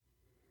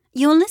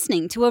You're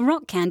listening to a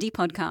Rock Candy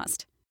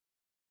podcast.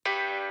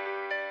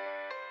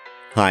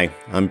 Hi,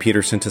 I'm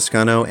Peter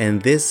Santiscano,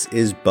 and this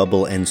is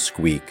Bubble and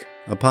Squeak,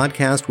 a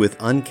podcast with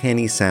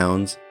uncanny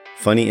sounds,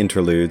 funny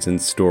interludes,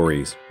 and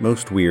stories,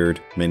 most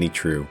weird, many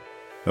true.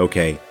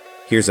 Okay,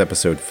 here's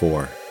episode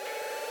 4.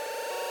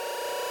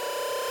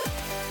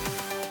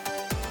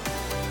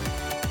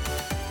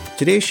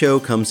 Today's show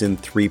comes in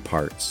 3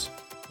 parts.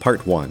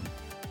 Part 1.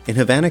 In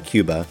Havana,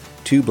 Cuba,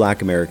 2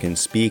 Black Americans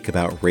speak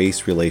about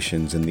race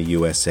relations in the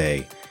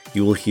USA.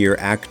 You will hear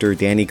actor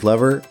Danny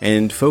Glover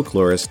and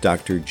folklorist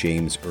Dr.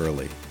 James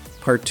Early.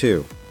 Part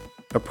 2.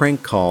 A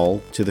prank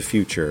call to the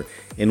future,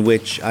 in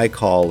which I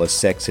call a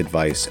sex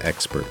advice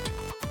expert.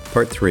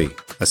 Part 3.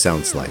 A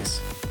sound slice.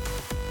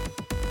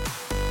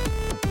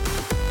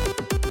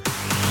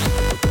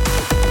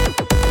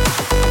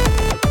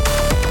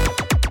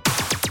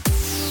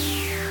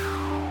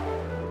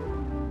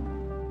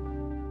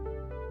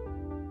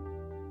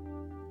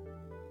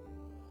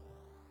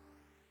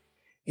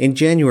 In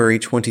January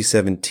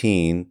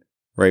 2017,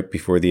 right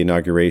before the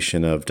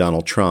inauguration of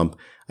Donald Trump,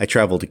 I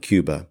traveled to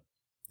Cuba.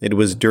 It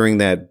was during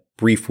that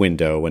brief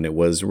window when it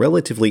was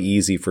relatively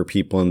easy for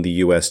people in the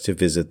U.S. to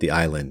visit the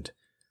island.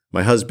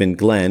 My husband,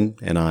 Glenn,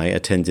 and I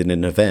attended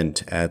an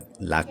event at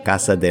La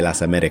Casa de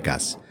las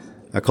Americas,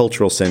 a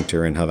cultural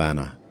center in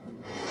Havana.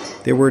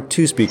 There were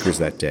 2 speakers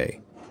that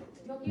day.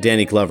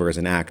 Danny Glover is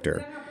an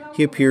actor.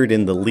 He appeared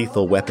in the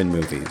Lethal Weapon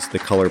movies, The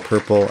Color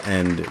Purple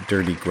and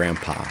Dirty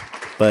Grandpa.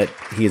 But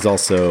he is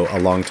also a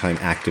longtime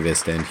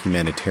activist and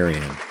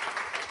humanitarian.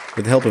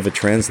 With the help of a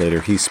translator,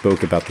 he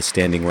spoke about the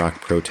Standing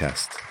Rock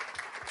protests.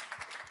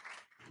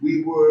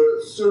 We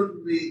were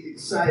certainly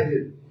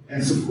excited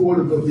and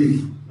supportive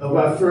of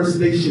our First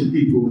Nation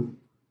people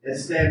at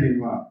Standing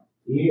Rock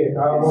in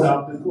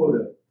South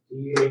Dakota.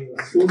 They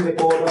took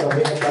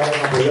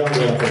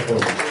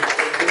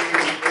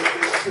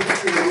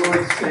the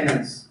Lord's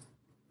stance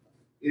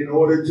in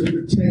order to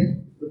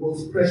protect the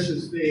most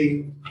precious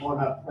thing on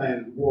our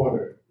planet,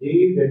 water,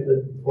 and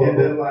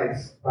their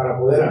lives, para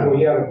poder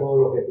apoyar todo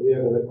lo que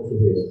tuviera que ver con sus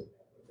vidas,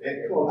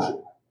 and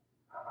culture.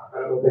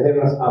 para proteger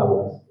las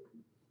aguas.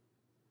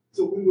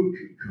 So we were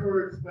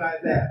encouraged by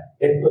that.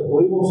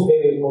 Estuvimos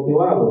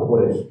motivados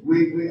por eso.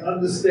 We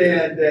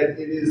understand that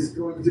it is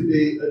going to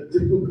be a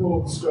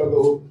difficult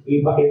struggle.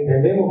 Y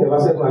entendemos que va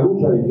a ser una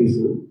lucha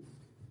difícil.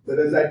 But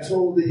as I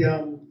told the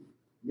young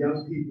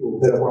people,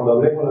 Pero cuando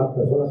hablé con las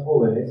personas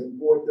jóvenes, en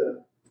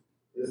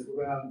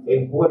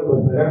Puerto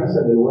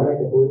Esperanza, en el lugar en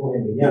que estuvimos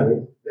en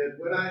Viñales, that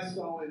what I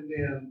saw in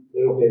them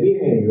de lo que vi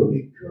en ellos,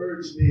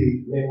 encouraged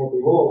me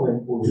motivó, me to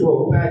impulsó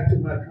go back to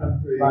my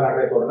country, para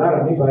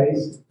retornar a mi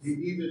país to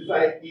even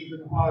fight even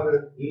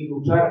harder, y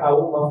luchar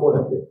aún más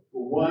fuerte.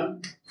 for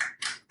one,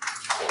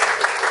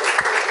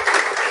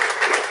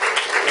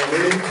 and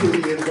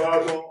into the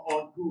embargo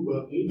on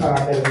Cuba, Y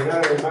para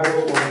terminar el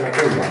embargo contra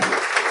Cuba.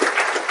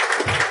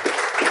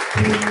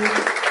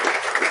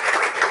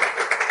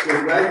 the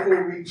rightful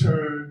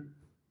return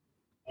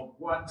of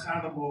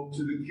Guantanamo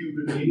to the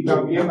Cuban Y people.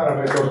 también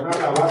para retornar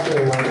la base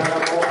de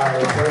Guantánamo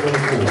al pueblo de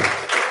Cuba.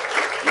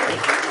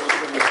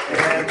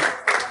 And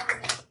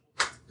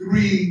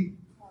 3,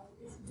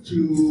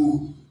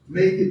 to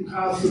make it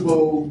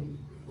possible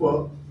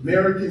for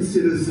American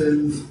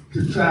citizens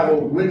to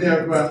travel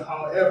whenever,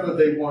 however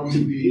they want to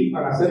be. Y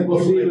para hacer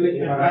posible y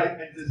And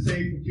the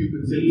same for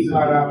Cuban y citizens.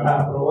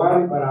 para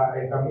aprobar y para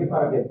también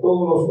para que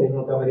todos los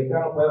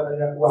norteamericanos puedan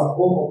venir a Cuba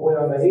como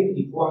puedan venir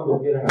y cuando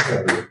quieran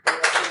hacerlo.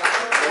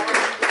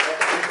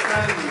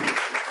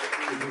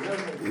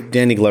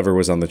 Danny Glover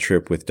was on the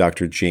trip with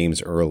Dr.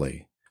 James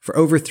Early. For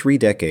over 3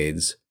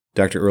 decades,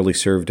 Dr. Early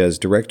served as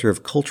Director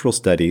of Cultural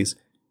Studies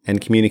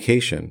and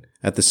Communication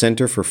at the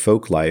Center for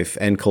Folk Life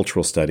and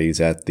Cultural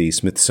Studies at the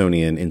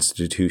Smithsonian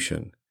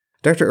Institution.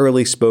 Dr.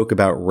 Early spoke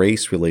about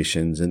race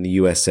relations in the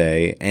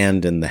USA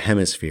and in the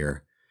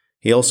hemisphere.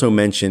 He also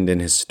mentioned an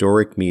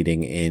historic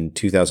meeting in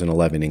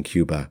 2011 in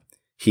Cuba.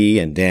 He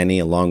and Danny,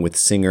 along with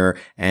singer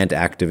and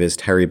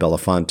activist Harry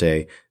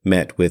Belafonte,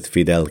 met with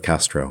Fidel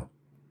Castro.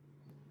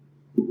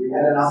 We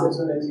had an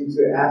opportunity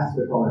to ask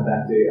the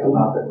comandante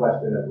about the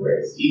question of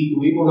race. Y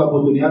tuvimos la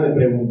oportunidad de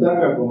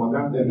preguntarle al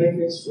comandante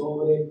Reyes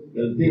sobre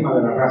el tema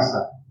de la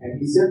raza. And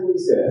he simply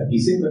said, Y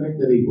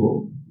simplemente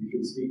dijo, you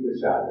can speak with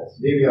Chavez.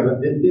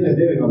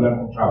 deben hablar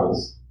con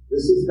Chávez.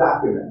 This is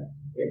documented.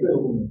 Este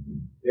documento.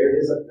 There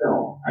is a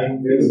film. Hay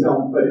un There's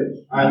film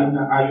footage hay un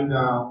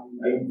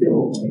film,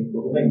 un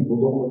documento, un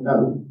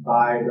documental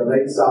by the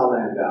late Saul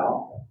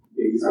Landau,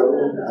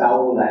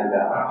 Saul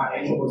Landau,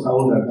 hecho por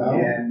Saúl Landau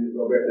and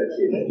Roberta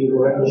Chile. y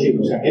Roberto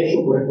Chino, o sea,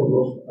 hecho por estos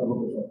dos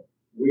profesores.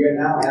 We are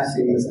now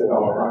asking Mr.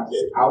 Belafonte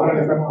Ahora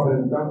le estamos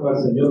preguntando al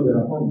señor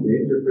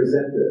Belafonte to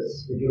present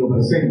this. que lo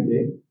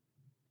presente.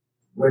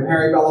 When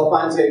Harry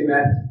Belafonte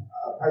met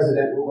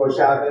President Hugo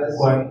Chavez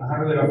Cuando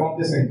Harry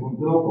Belafonte se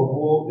encontró con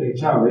Hugo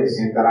Chávez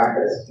in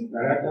Caracas,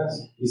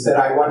 he said,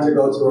 I want to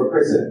go to a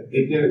prison.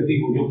 él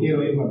dijo, yo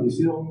quiero ir a una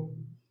prisión.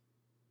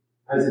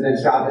 President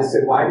Chavez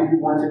said, why do you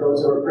want to go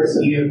to a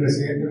prison? Y el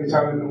presidente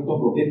Chávez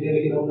preguntó por qué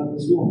quiere ir a una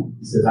prisión.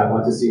 He says, I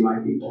want to see my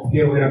people.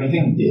 Quiero ver a mi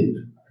gente.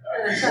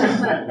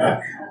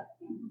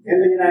 In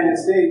the United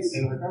States,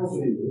 En los Estados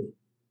Unidos,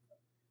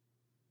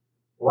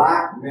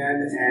 black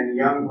men and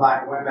young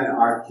black women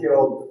are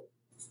killed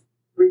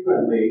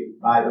frequently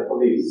by the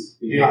police.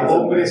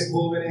 hombres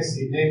jóvenes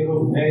y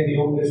negros, mujeres y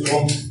hombres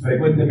son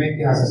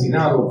frecuentemente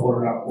asesinados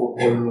por la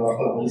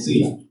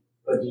policía.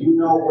 But do you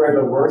know where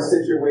the worst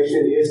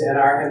situation is in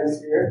our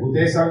hemisphere?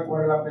 ¿Ustedes saben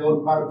cuál es la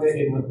peor parte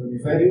en nuestro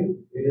hemisferio?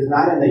 It is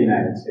not in the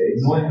United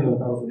States. No es en los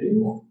Estados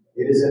Unidos,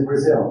 It is in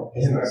Brazil.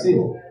 es en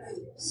Brasil.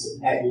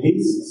 At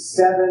least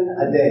 7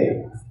 a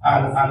day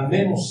Al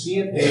menos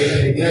 7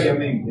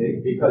 diariamente,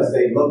 because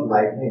they look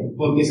like me.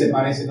 porque se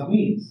parecen a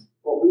mí.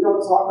 But we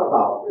don't talk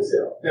about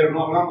Brazil. Pero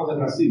no hablamos de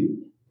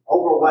Brasil.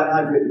 Over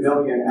 100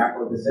 million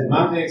Afro-descendants.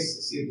 Más de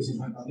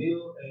 150,000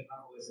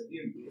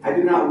 afrodescendientes. I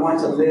do not want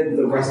to live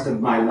the rest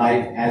of my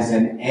life as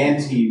an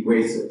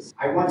anti-racist.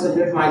 I want to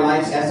live my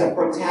life as a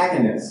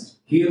protagonist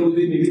Quiero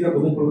vivir mi vida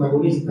como un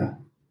protagonista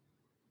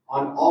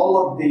on all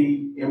of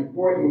the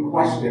important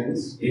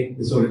questions,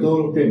 sobre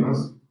todos los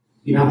temas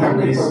not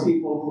only importantes, for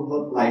people who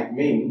look like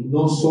me,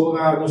 no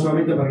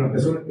solamente para las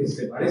personas que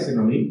se parecen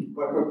a mí,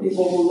 but for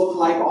people who look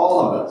like all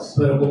of us,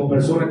 pero como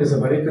personas que se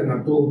parezcan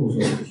a todos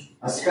nosotros.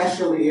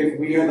 especially if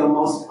we are the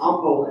most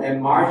humble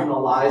and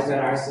marginalized in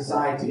our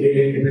society.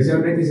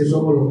 Especialmente si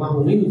somos los más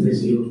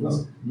humildes y los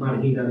más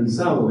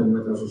marginalizados en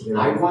nuestra I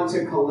sociedad. want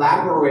to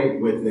collaborate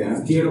with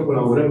them Quiero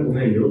colaborar con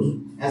ellos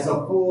as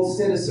a full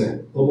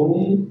citizen, como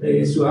un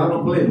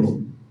ciudadano pleno,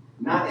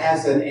 not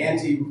as an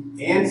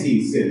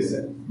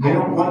anti-citizen. I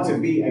don't want to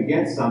be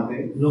against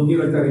something. no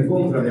quiero estar en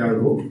contra de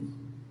algo,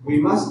 We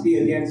must be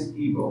against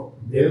evil.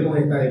 debemos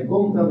estar en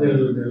contra de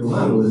lo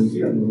malo, del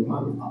infierno, lo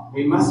malo.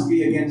 We must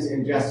be against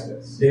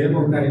injustice.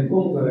 Debemos estar en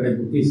contra de la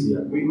injusticia,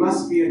 We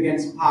must be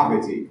against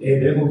poverty.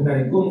 debemos estar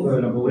en contra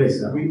de la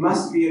pobreza, We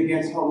must be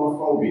against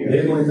homophobia.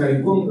 debemos estar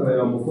en contra de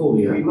la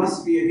homofobia. We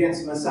must be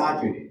against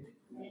misogyny.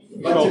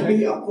 But to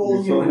be a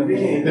full human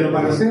being, Pero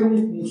para ser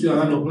un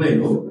ciudadano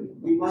pleno,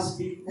 we must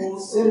be full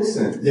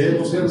citizens.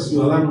 debemos ser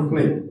ciudadanos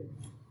plenos.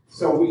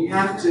 So we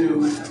have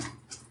to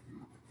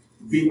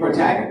be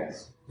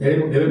protagonists.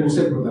 Debemos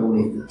ser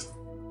protagonistas.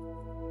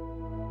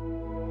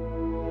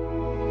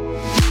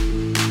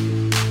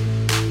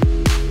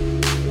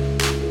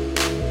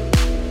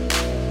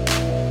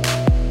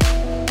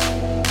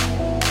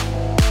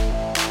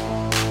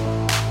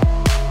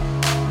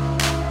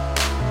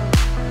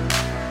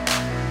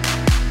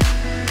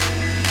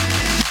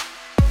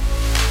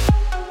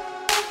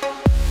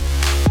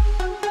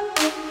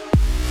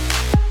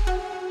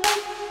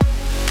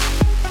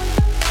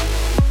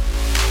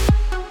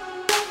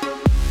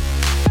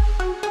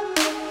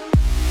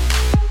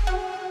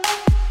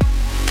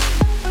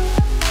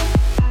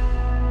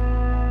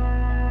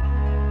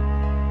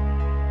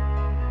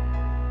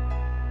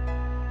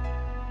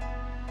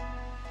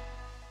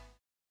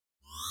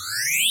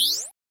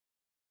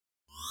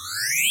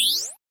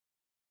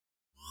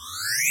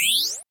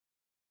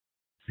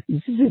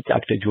 This is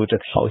Dr.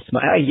 Judith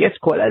Hausmeyer. Yes,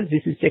 caller,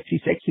 this is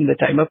Sexy Sex in the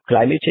time of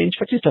climate change.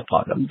 What is the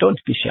problem? Don't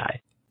be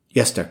shy.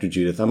 Yes, Dr.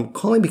 Judith. I'm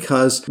calling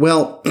because,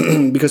 well,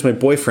 because my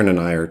boyfriend and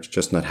I are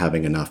just not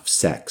having enough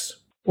sex.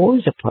 What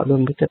is the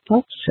problem with the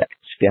butt sex?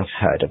 We have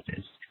heard of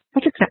this.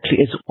 What exactly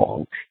is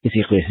wrong? Is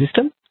it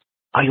resistant?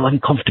 Are you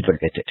uncomfortable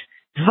with it?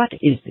 What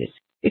is this?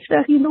 It's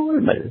very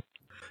normal.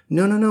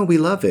 No. We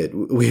love it.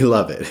 We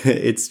love it.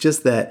 It's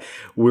just that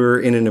we're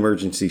in an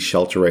emergency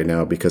shelter right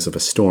now because of a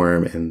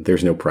storm and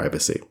there's no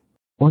privacy.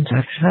 Once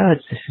I've heard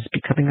this is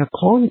becoming a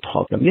common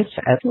problem. Yes,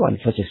 for everyone,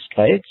 for the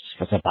straights,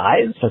 for the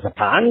bis, for the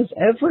pans,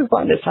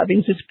 everyone is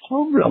having this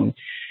problem.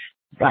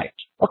 Right.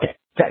 Okay.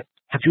 So,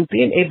 have you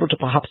been able to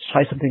perhaps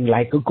try something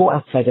like go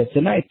outside at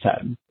the night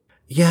time?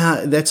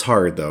 Yeah, that's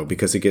hard though,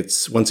 because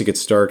once it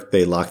gets dark,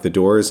 they lock the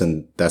doors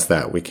and that's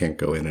that. We can't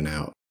go in and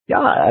out. Yeah,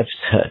 I've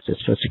heard this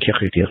for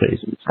security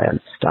reasons. I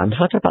understand.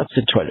 What about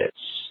the toilets?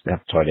 They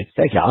have toilets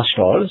there, yeah,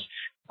 stalls.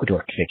 Could do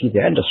a quickie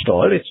there in the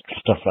stall. It's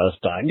the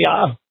first time,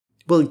 yeah.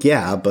 Well,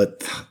 yeah,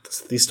 but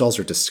these stalls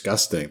are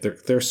disgusting.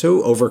 They're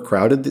so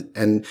overcrowded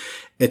and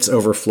it's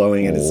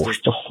overflowing and it's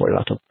just a whole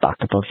lot of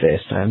backup of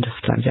this. I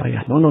understand.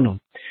 Yeah. No.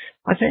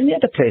 Are there any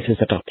other places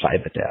that are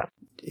private there?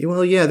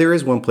 Well, yeah, there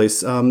is one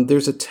place.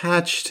 There's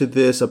attached to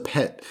this a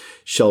pet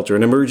shelter,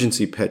 an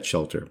emergency pet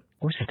shelter.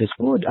 Oh, that is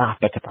good.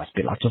 But there must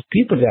be lots of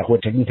people there who are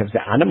taking care of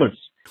the animals.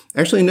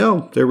 Actually,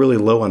 no. They're really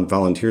low on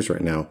volunteers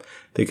right now.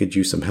 They could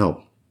use some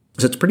help.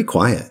 So it's pretty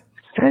quiet.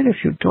 Well, if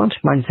you don't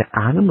mind the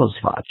animals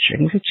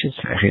watching, which is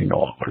very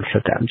normal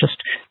for them,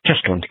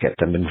 just don't get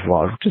them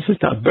involved. This is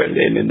not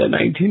Berlin in the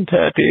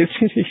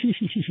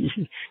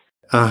 1930s.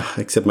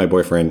 Except my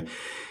boyfriend.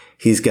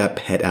 He's got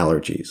pet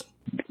allergies.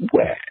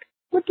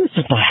 Well, this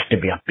does not have to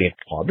be a big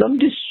problem.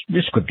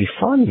 This could be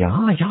fun,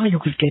 yeah. You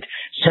could get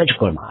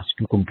surgical mask.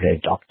 You can play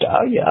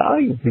doctor, yeah.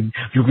 You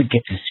could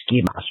get the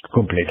ski mask. You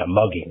can play the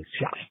muggings,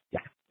 yeah.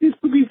 This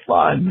could be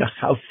fun.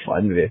 Have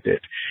fun with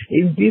it.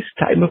 In this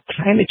time of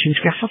climate change,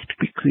 we have to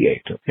be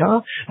creative, yeah?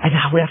 And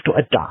we have to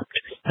adapt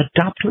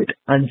to it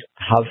and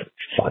have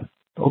fun,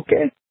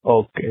 okay?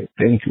 Okay,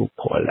 thank you,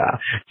 caller.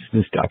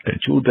 This is Dr.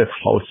 Judith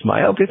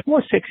Hausmeyer with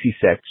more sexy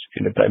sex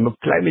in a time of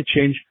climate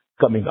change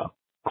coming up.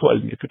 Call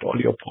me with all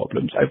your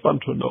problems. I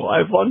want to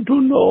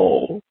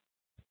know.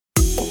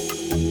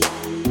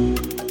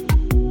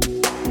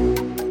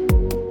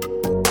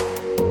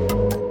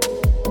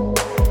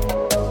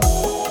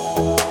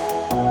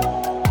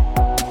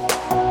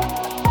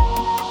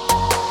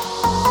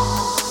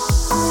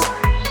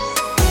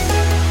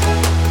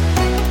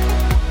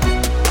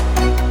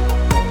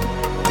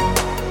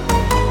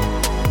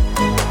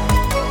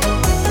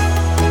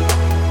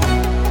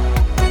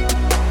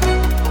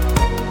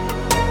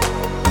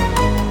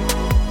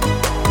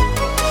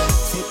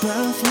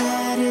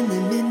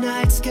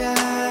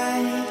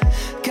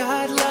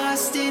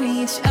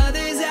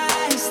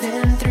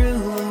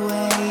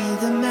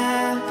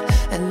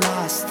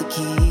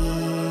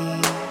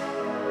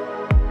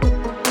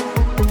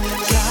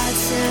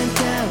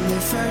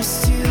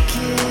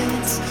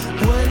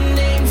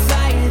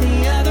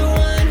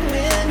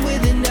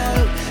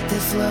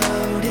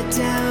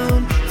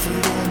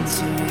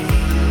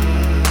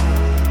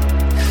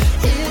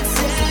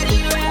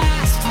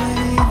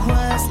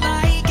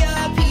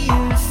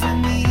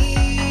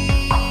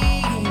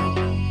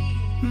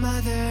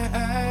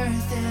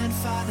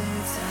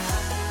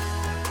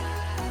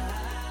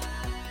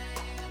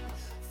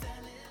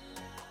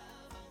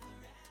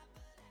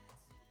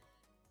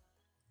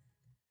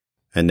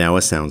 And now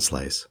a sound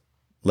slice.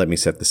 Let me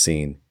set the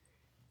scene.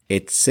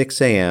 It's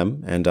 6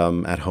 a.m. and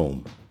I'm at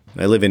home.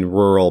 I live in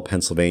rural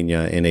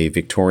Pennsylvania in a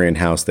Victorian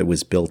house that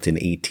was built in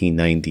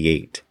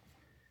 1898.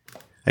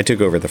 I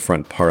took over the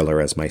front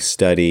parlor as my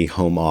study,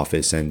 home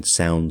office, and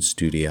sound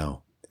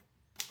studio.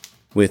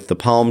 With the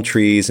palm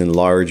trees and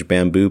large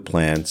bamboo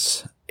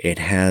plants, it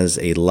has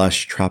a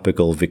lush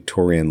tropical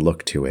Victorian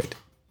look to it.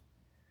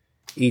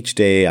 Each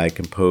day I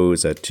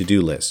compose a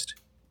to-do list.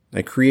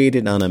 I create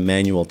it on a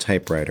manual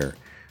typewriter,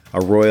 a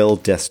Royal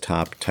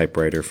desktop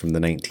typewriter from the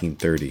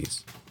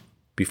 1930s.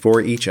 Before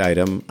each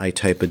item, I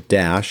type a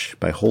dash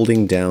by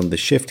holding down the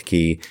Shift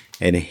key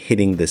and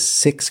hitting the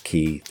 6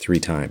 key 3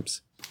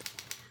 times.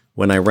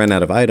 When I run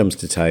out of items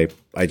to type,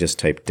 I just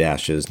type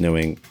dashes,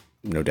 knowing,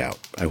 no doubt,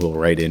 I will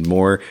write in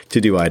more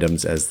to-do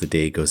items as the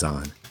day goes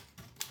on.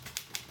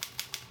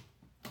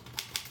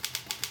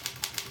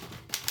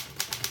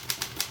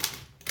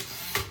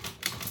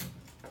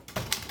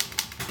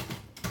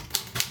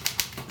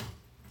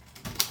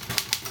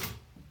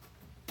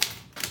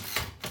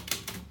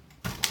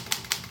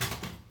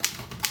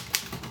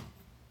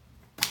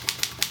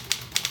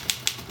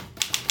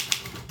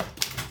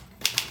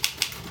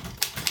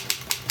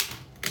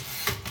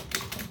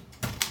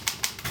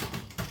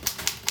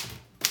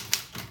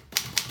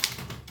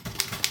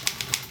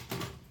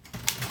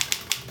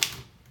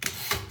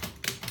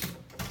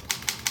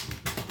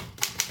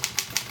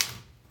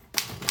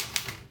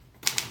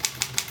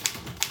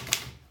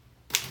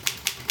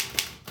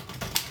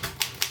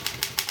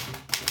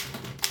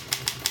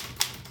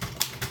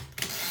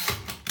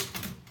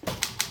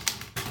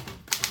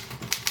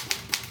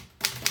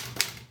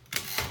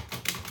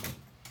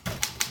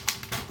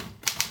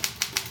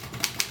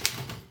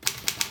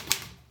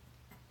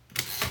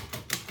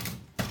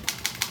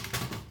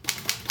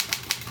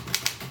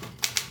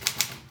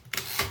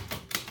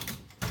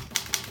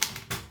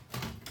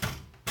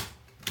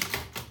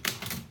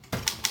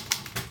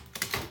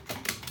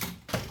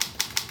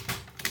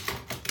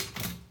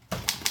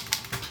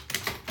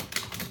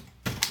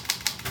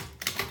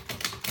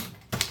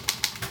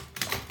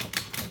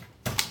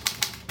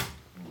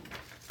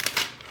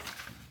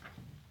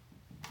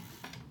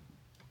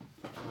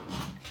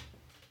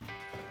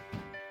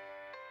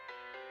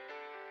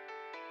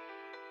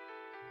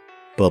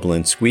 Bubble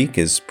and Squeak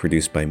is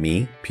produced by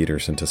me, Peter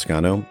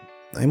Santoscano.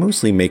 I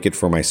mostly make it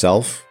for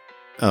myself.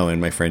 Oh, and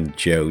my friend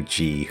Joe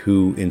G,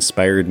 who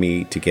inspired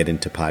me to get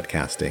into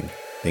podcasting.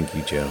 Thank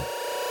you, Joe.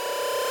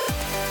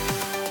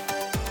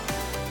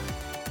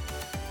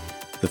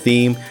 The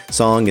theme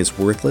song is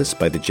Worthless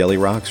by the Jelly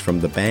Rocks from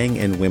the Bang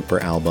 & Whimper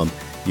album.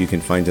 You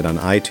can find it on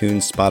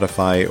iTunes,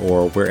 Spotify,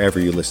 or wherever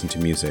you listen to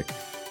music.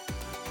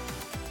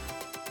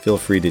 Feel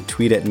free to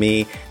tweet at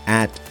me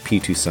at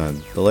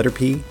P2Son, the letter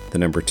P, the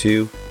number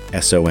 2,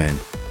 SON.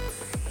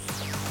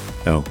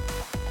 Oh,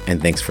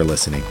 and thanks for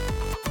listening.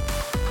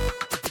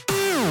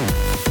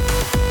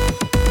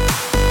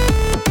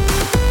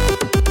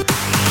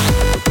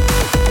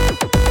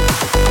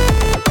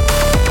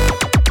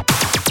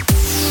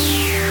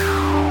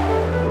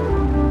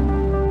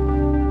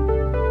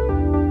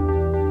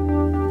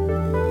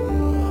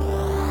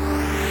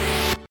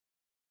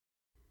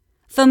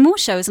 For more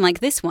shows like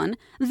this one,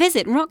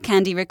 visit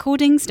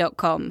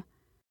rockcandyrecordings.com.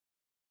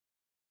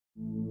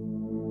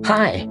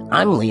 Hi,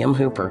 I'm Liam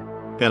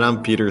Hooper. And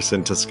I'm Peter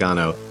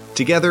Santoscano.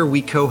 Together,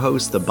 we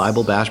co-host the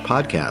Bible Bash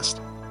podcast.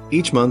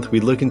 Each month, we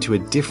look into a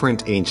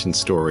different ancient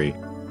story.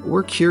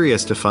 We're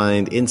curious to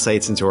find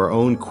insights into our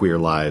own queer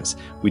lives.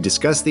 We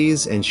discuss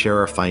these and share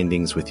our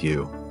findings with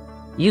you.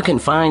 You can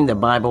find the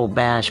Bible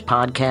Bash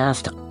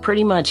podcast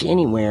pretty much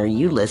anywhere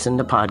you listen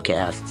to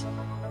podcasts.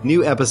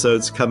 New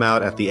episodes come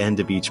out at the end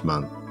of each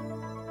month.